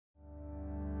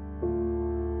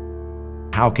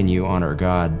how can you honor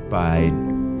God by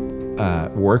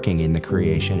working in the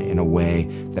creation in a way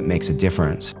that makes a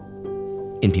difference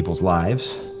in people's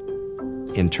lives,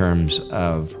 in terms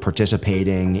of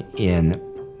participating in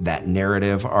that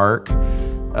narrative arc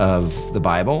of the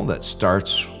Bible that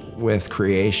starts with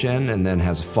creation and then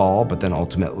has a fall, but then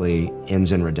ultimately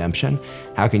ends in redemption.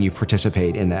 How can you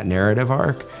participate in that narrative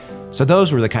arc? So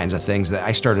those were the kinds of things that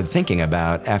I started thinking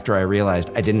about after I realized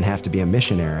I didn't have to be a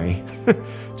missionary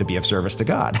to be of service to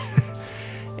God.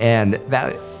 And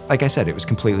that, like I said, it was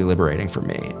completely liberating for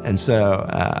me. And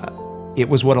so it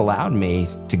was what allowed me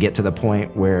to get to the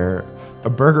point where a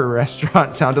burger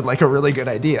restaurant sounded like a really good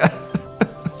idea.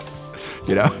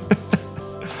 You know?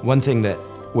 One thing that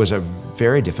was a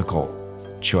very difficult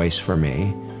choice for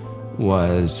me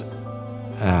was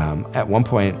at one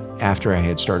point after I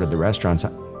had started the restaurants,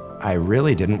 I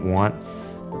really didn't want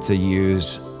to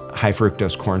use high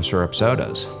fructose corn syrup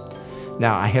sodas.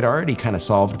 Now, I had already kind of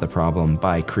solved the problem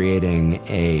by creating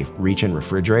a reach-in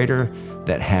refrigerator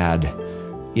that had,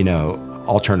 you know,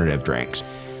 alternative drinks.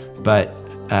 But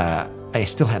I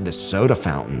still had this soda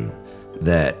fountain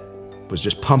that was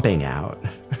just pumping out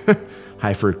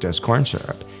high fructose corn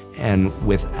syrup. And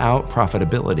without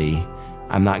profitability,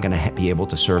 I'm not gonna be able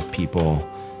to serve people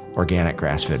organic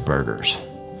grass-fed burgers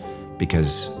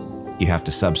because you have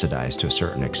to subsidize to a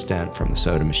certain extent from the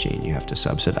soda machine. You have to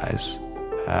subsidize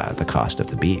the cost of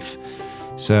the beef.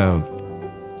 So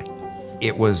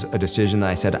it was a decision that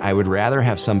I said, I would rather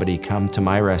have somebody come to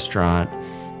my restaurant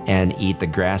and eat the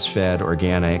grass-fed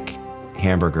organic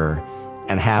hamburger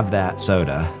and have that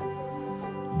soda.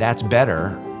 That's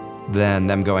better than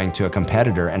them going to a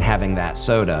competitor and having that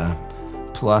soda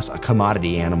plus a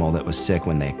commodity animal that was sick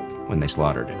when they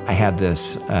slaughtered it. I had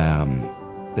this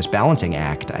this balancing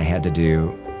act I had to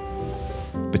do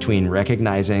between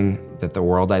recognizing that the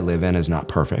world I live in is not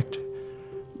perfect,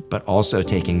 but also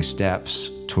taking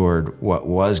steps toward what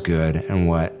was good and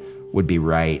what would be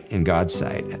right in God's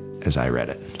sight as I read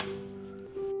it.